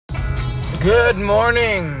Good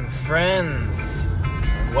morning, friends.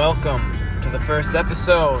 Welcome to the first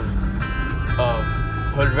episode of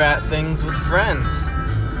Hoodrat Things with Friends.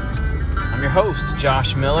 I'm your host,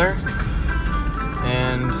 Josh Miller,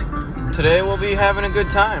 and today we'll be having a good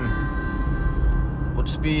time. We'll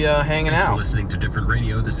just be hanging out. Listening to different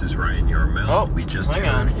radio. This is Ryan Yarmel. Oh, we just hang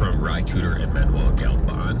heard on. from Rycooter and Manuel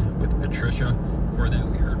Galban with Patricia. Before that,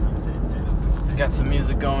 we heard from Santana. Got some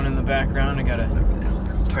music going in the background. I gotta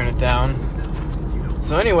turn it down.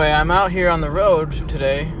 So anyway, I'm out here on the road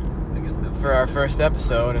today for our first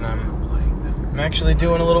episode, and I'm actually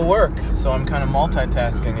doing a little work, so I'm kind of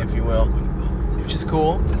multitasking, if you will, which is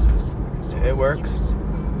cool. It works.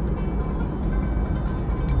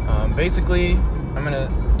 Basically, I'm going to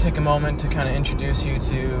take a moment to kind of introduce you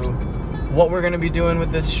to what we're going to be doing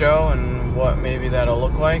with this show and what maybe that'll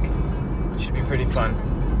look like. It should be pretty fun.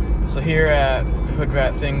 So here at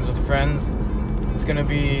Hoodrat Things with Friends, it's going to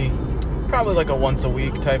be probably like a once a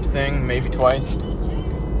week type thing, maybe twice.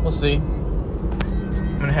 We'll see.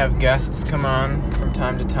 I'm going to have guests come on from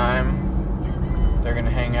time to time. They're going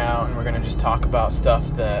to hang out and we're going to just talk about stuff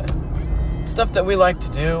that we like to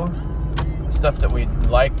do, stuff that we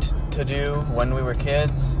liked to do when we were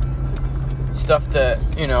kids, stuff that,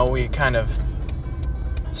 we kind of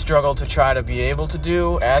struggle to try to be able to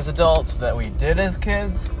do as adults that we did as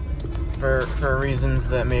kids for reasons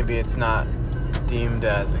that maybe it's not deemed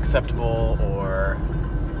as acceptable or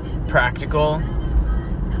practical.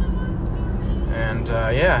 And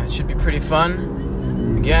it should be pretty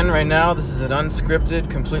fun. Again, right now this is an unscripted,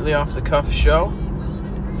 completely off the cuff show,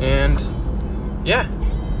 and yeah,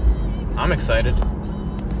 I'm excited.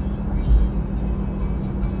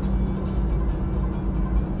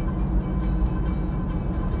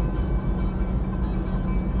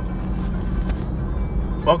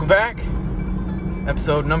 Welcome back.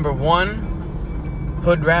 Episode number 1,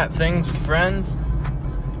 Hoodrat Things with Friends.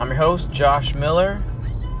 I'm your host, Josh Miller.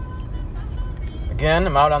 Again,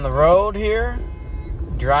 I'm out on the road here,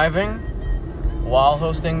 driving, while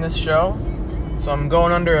hosting this show. So I'm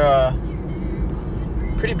going under a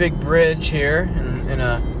pretty big bridge here in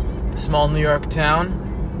a small New York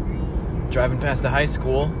town, driving past a high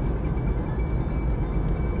school.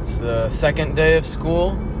 It's the second day of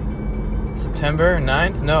school, September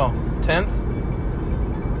 9th? No, 10th?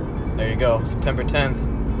 There you go, September 10th,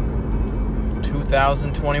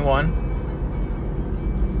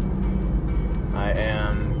 2021. I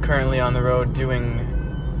am currently on the road doing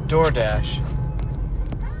DoorDash.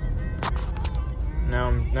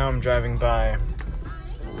 Now I'm driving by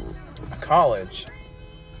a college.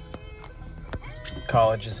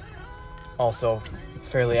 College is also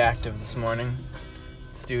fairly active this morning.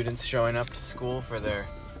 Students showing up to school for their,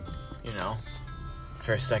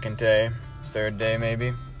 first, second day, third day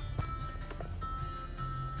maybe.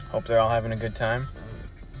 Hope they're all having a good time.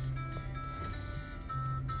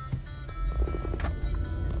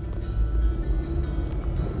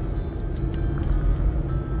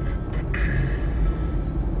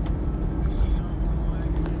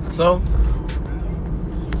 So,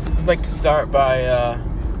 I'd like to start by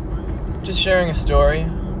just sharing a story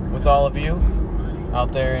with all of you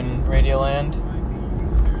out there in Radioland.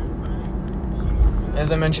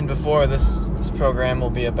 As I mentioned before, this program will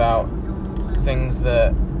be about things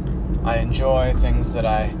that I enjoy, things that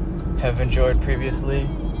I have enjoyed previously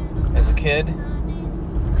as a kid.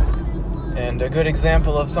 And a good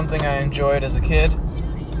example of something I enjoyed as a kid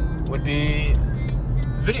would be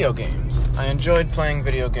video games. I enjoyed playing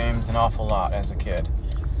video games an awful lot as a kid.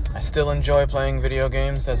 I still enjoy playing video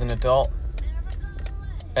games as an adult.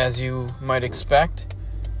 As you might expect,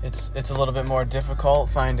 it's a little bit more difficult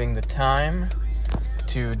finding the time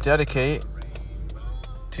to dedicate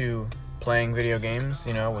to playing video games,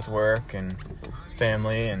 with work and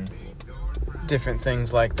family and different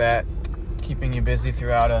things like that, keeping you busy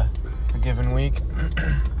throughout a given week.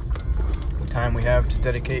 The time we have to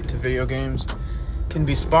dedicate to video games can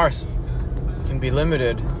be sparse, can be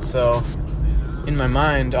limited, so in my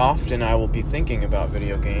mind, often I will be thinking about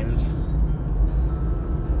video games.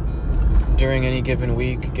 During any given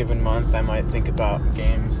week, given month, I might think about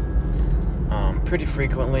games pretty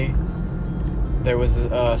frequently. There was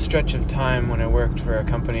a stretch of time when I worked for a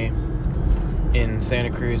company in Santa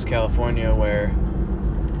Cruz, California, where,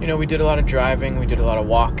 we did a lot of driving, we did a lot of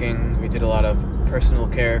walking, we did a lot of personal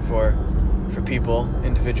care for people,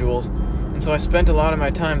 individuals. And so I spent a lot of my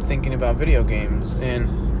time thinking about video games.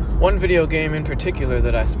 And one video game in particular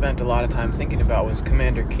that I spent a lot of time thinking about was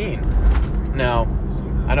Commander Keen. Now,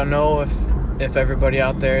 I don't know if everybody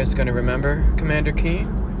out there is going to remember Commander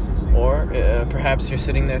Keen, or perhaps you're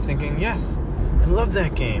sitting there thinking, yes, I love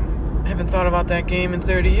that game. I haven't thought about that game in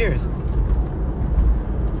 30 years.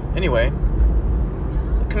 Anyway,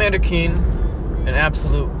 Commander Keen, an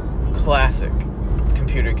absolute classic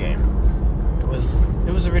computer game. It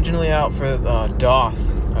was originally out for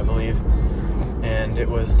DOS, I believe, and it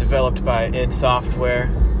was developed by id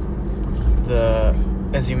Software,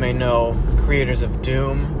 as you may know, creators of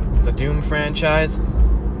Doom, the Doom franchise,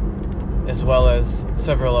 as well as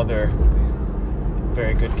several other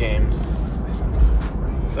very good games.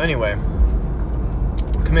 So anyway,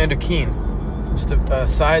 Commander Keen, just a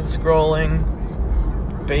side-scrolling,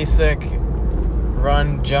 basic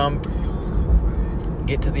run, jump,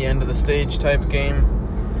 get to the end of the stage type game.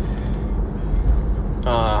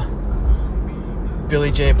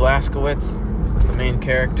 Billy J. Blazkowicz is the main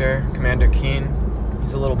character, Commander Keen.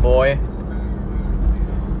 He's a little boy,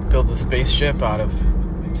 builds a spaceship out of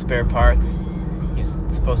spare parts. He's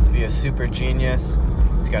supposed to be a super genius.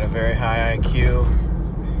 He's got a very high IQ,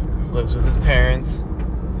 lives with his parents,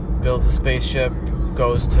 builds a spaceship,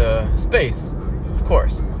 goes to space, of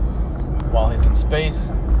course. While he's in space,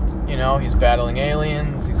 he's battling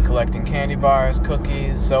aliens, he's collecting candy bars,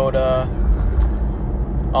 cookies, soda,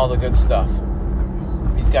 all the good stuff.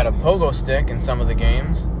 He's got a pogo stick in some of the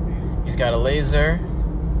games. He's got a laser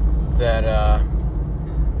that,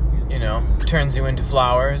 turns you into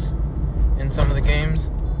flowers in some of the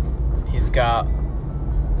games. He's got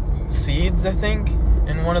seeds, I think,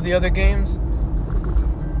 in one of the other games.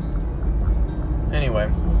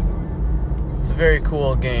 Anyway, it's a very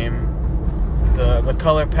cool game. The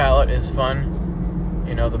color palette is fun.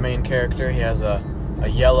 The main character, he has a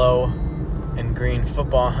yellow and green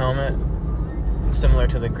football helmet, similar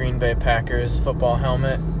to the Green Bay Packers football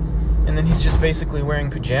helmet. And then he's just basically wearing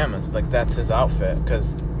pajamas. Like, that's his outfit,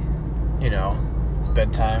 because, it's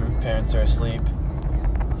bedtime, parents are asleep.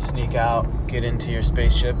 You sneak out, get into your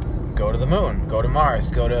spaceship, go to the moon, go to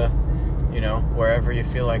Mars, go to, wherever you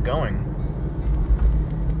feel like going.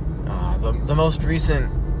 The most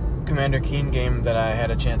recent Commander Keen game that I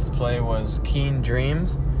had a chance to play was Keen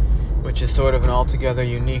Dreams, which is sort of an altogether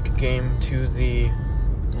unique game to the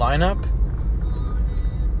lineup.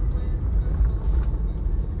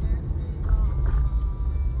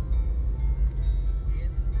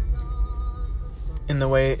 In the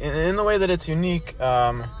way that it's unique,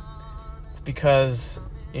 it's because,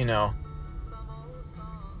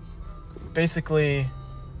 basically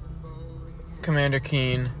Commander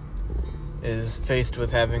Keen is faced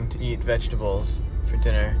with having to eat vegetables for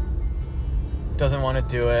dinner. Doesn't want to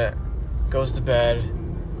do it, goes to bed,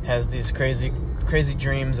 has these crazy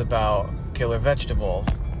dreams about killer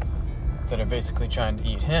vegetables that are basically trying to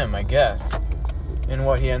eat him, I guess. And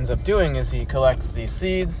what he ends up doing is he collects these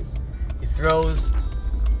seeds, he throws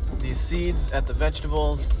these seeds at the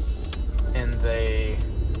vegetables, and they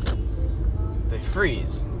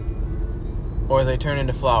freeze. Or they turn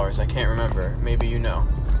into flowers, I can't remember. Maybe you know.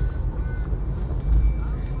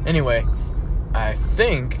 Anyway, I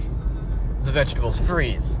think the vegetables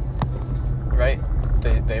freeze, right?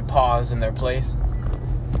 They pause in their place.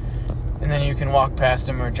 And then you can walk past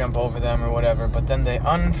them or jump over them or whatever, but then they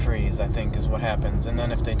unfreeze, I think, is what happens. And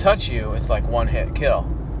then if they touch you, it's like one-hit kill.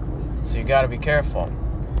 So you gotta be careful.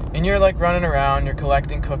 And you're like running around, you're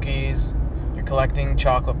collecting cookies, you're collecting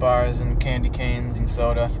chocolate bars and candy canes and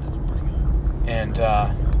soda. And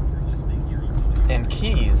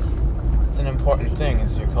keys. It's an important thing,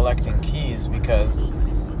 is you're collecting keys, because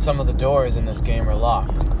some of the doors in this game are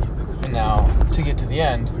locked. And now, to get to the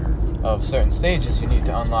end of certain stages, you need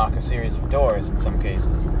to unlock a series of doors in some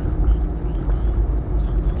cases.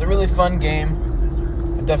 It's a really fun game.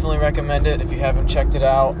 I definitely recommend it. If you haven't checked it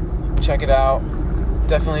out, check it out.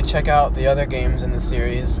 Definitely check out the other games in the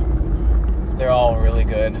series. They're all really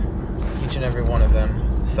good. Each and every one of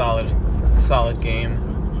them. Solid game.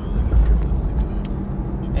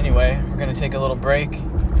 Anyway, we're going to take a little break,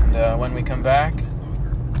 and when we come back,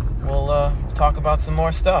 we'll talk about some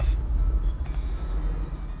more stuff.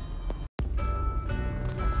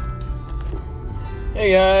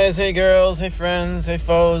 Hey guys, hey girls, hey friends, hey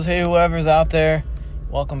foes, hey whoever's out there.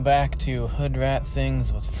 Welcome back to Hoodrat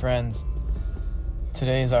Things with Friends.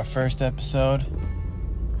 Today is our first episode,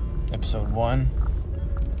 episode 1.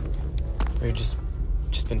 We've just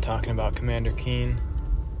been talking about Commander Keen.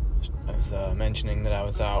 I was mentioning that I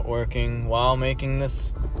was out working while making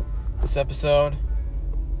this episode.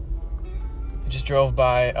 I just drove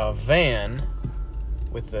by a van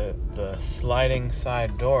with the sliding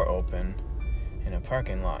side door open in a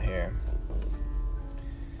parking lot here.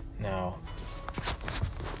 Now,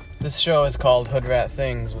 this show is called Hoodrat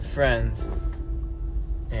Things with Friends,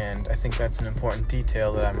 and I think that's an important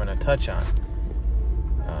detail that I'm going to touch on.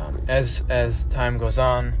 As time goes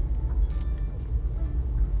on,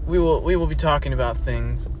 we will be talking about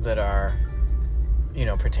things that are,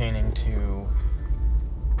 pertaining to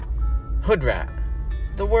Hoodrat.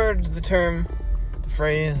 The word, the term, the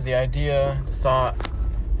phrase, the idea, the thought,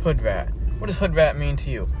 Hoodrat. What does Hoodrat mean to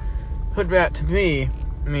you? Hoodrat to me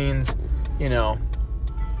means, a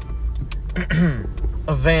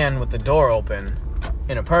van with the door open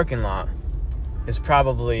in a parking lot is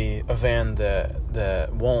probably a van that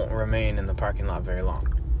won't remain in the parking lot very long.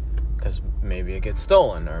 Because maybe it gets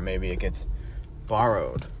stolen or maybe it gets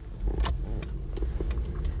borrowed.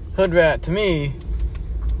 Hoodrat to me,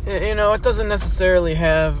 it doesn't necessarily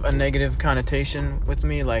have a negative connotation with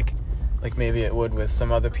me like maybe it would with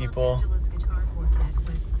some other people.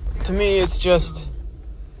 To me, it's just,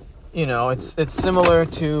 it's similar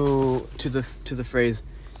to the phrase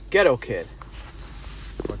ghetto kid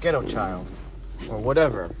or ghetto child or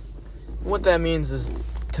whatever. What that means is,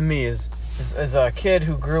 to me, is a kid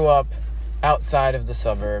who grew up outside of the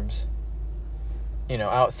suburbs,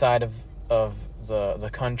 outside of the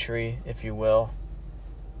country, if you will,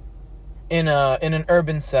 in an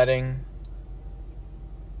urban setting,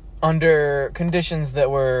 under conditions that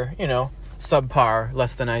were, subpar,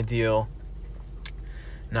 less than ideal,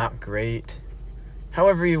 not great.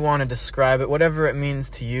 However you want to describe it, whatever it means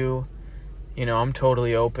to you, I'm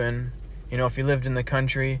totally open. If you lived in the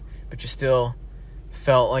country, but you still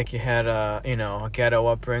felt like you had a ghetto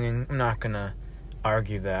upbringing, I'm not going to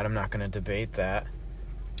argue that. I'm not going to debate that.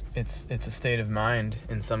 It's a state of mind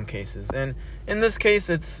in some cases. And in this case,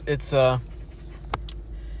 it's a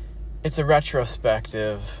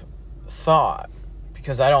retrospective thought,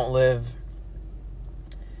 because I don't live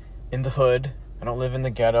in the hood. I don't live in the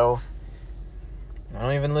ghetto. I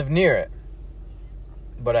don't even live near it.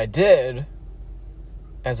 But I did,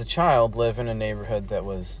 as a child, live in a neighborhood that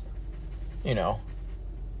was,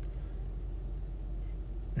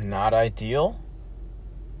 not ideal.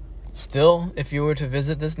 Still, if you were to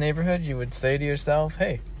visit this neighborhood, you would say to yourself,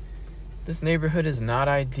 hey, this neighborhood is not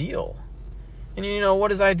ideal. And what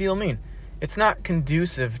does ideal mean? It's not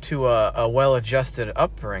conducive to a well-adjusted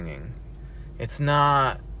upbringing. It's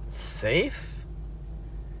not safe.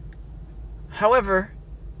 However,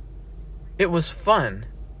 it was fun.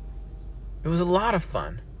 It was a lot of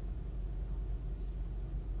fun.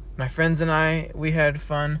 My friends and I, we had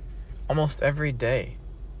fun almost every day.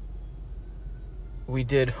 We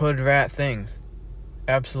did Hoodrat things.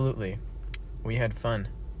 Absolutely. We had fun.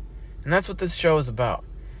 And that's what this show is about.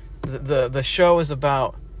 The show is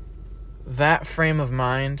about that frame of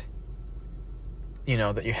mind,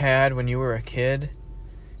 that you had when you were a kid,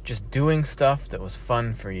 just doing stuff that was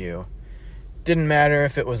fun for you. Didn't matter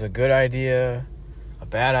if it was a good idea, a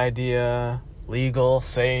bad idea, legal,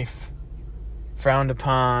 safe, frowned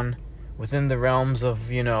upon, within the realms of,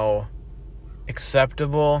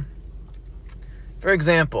 acceptable. For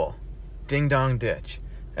example, Ding Dong Ditch.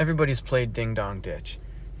 Everybody's played Ding Dong Ditch.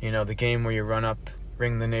 The game where you run up,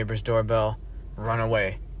 ring the neighbor's doorbell, run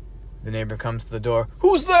away. The neighbor comes to the door.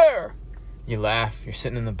 Who's there? You laugh. You're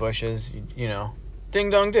sitting in the bushes.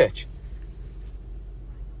 Ding Dong Ditch.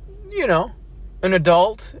 An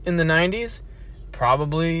adult in the 90s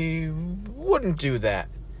probably wouldn't do that.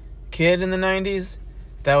 Kid in the 90s,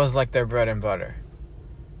 that was like their bread and butter.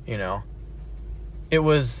 It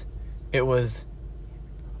was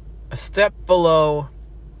a step below,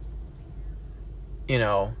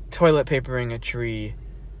 toilet papering a tree,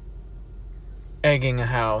 egging a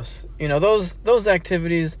house. Those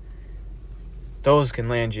activities, those can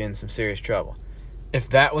land you in some serious trouble. If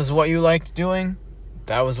that was what you liked doing,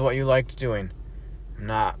 that was what you liked doing. I'm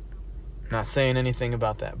not saying anything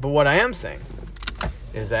about that. But what I am saying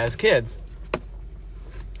is, as kids,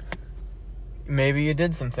 maybe you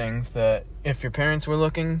did some things that, if your parents were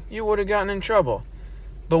looking, you would have gotten in trouble.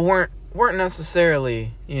 But weren't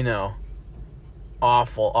necessarily,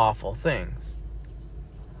 awful things.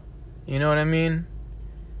 You know what I mean?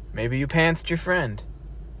 Maybe you pantsed your friend.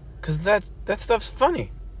 'Cause that stuff's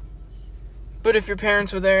funny. But if your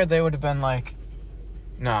parents were there, they would have been like,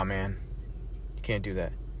 nah, man, you can't do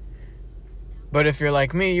that. But if you're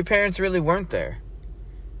like me, your parents really weren't there.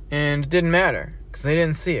 And it didn't matter, because they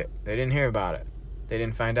didn't see it. They didn't hear about it. They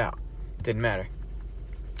didn't find out. It didn't matter.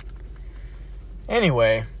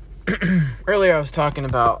 Anyway, earlier I was talking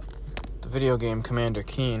about the video game Commander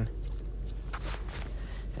Keen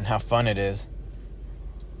and how fun it is.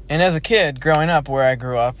 And as a kid, growing up where I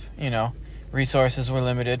grew up, resources were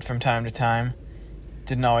limited from time to time.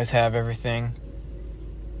 Didn't always have everything.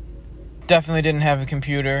 Definitely didn't have a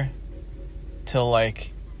computer till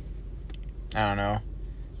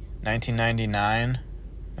 1999,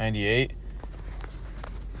 98.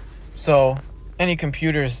 So any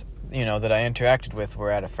computers that I interacted with were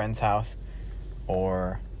at a friend's house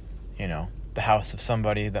or, the house of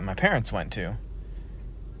somebody that my parents went to.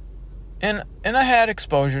 And I had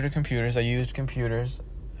exposure to computers. I used computers.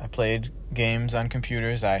 I played games on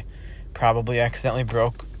computers. I probably accidentally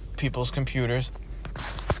broke people's computers.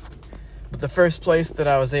 But the first place that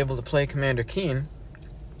I was able to play Commander Keen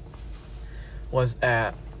was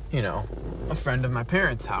at, a friend of my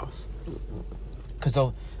parents' house. Because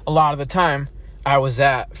a lot of the time, I was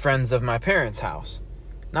at friends of my parents' house.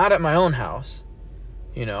 Not at my own house.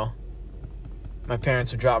 My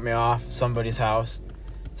parents would drop me off at somebody's house.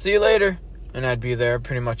 See you later. And I'd be there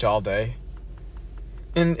pretty much all day.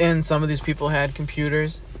 And some of these people had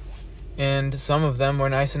computers. And some of them were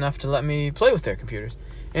nice enough to let me play with their computers.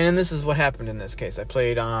 And this is what happened in this case. I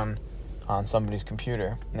played on somebody's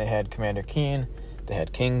computer. And they had Commander Keen. They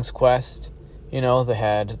had King's Quest. They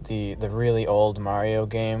had the really old Mario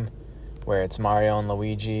game where it's Mario and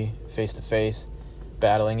Luigi face-to-face,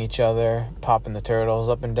 battling each other, popping the turtles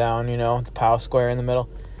up and down, the POW square in the middle.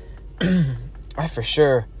 I for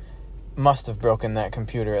sure must have broken that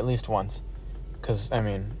computer at least once. Because,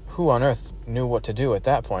 who on earth knew what to do at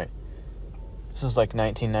that point? This was like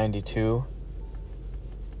 1992.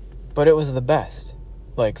 But it was the best.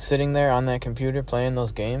 Like, sitting there on that computer playing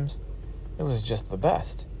those games, it was just the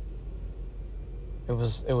best. It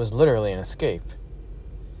was literally an escape.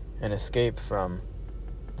 An escape from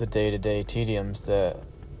the day-to-day tediums that,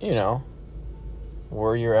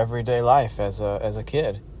 were your everyday life as a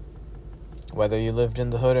kid. Whether you lived in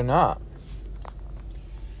the hood or not.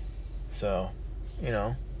 So,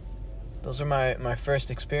 those are my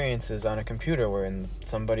first experiences on a computer were in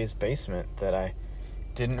somebody's basement that I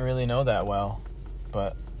didn't really know that well,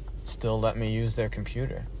 but still let me use their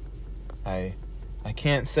computer. I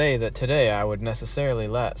can't say that today I would necessarily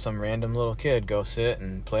let some random little kid go sit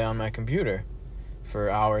and play on my computer for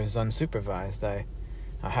hours unsupervised. I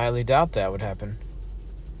highly doubt that would happen.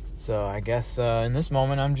 So I guess in this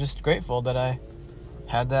moment I'm just grateful that I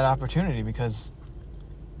had that opportunity because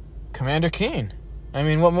Commander Keen.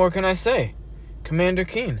 What more can I say? Commander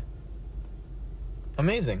Keen.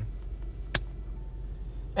 Amazing.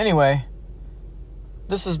 Anyway,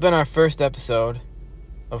 this has been our first episode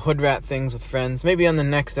of Hoodrat Things with Friends. Maybe on the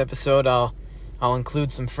next episode I'll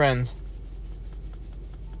include some friends.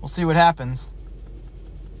 We'll see what happens.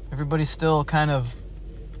 Everybody's still kind of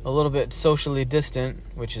a little bit socially distant,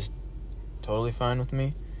 which is totally fine with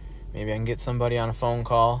me. Maybe I can get somebody on a phone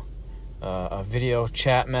call, a video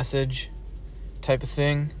chat message type of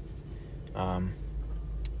thing.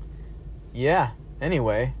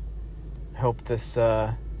 Anyway, I hope this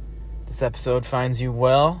episode finds you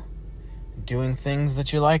well, doing things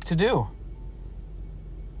that you like to do.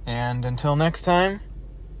 And until next time,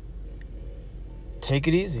 take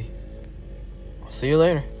it easy. I'll see you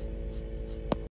later.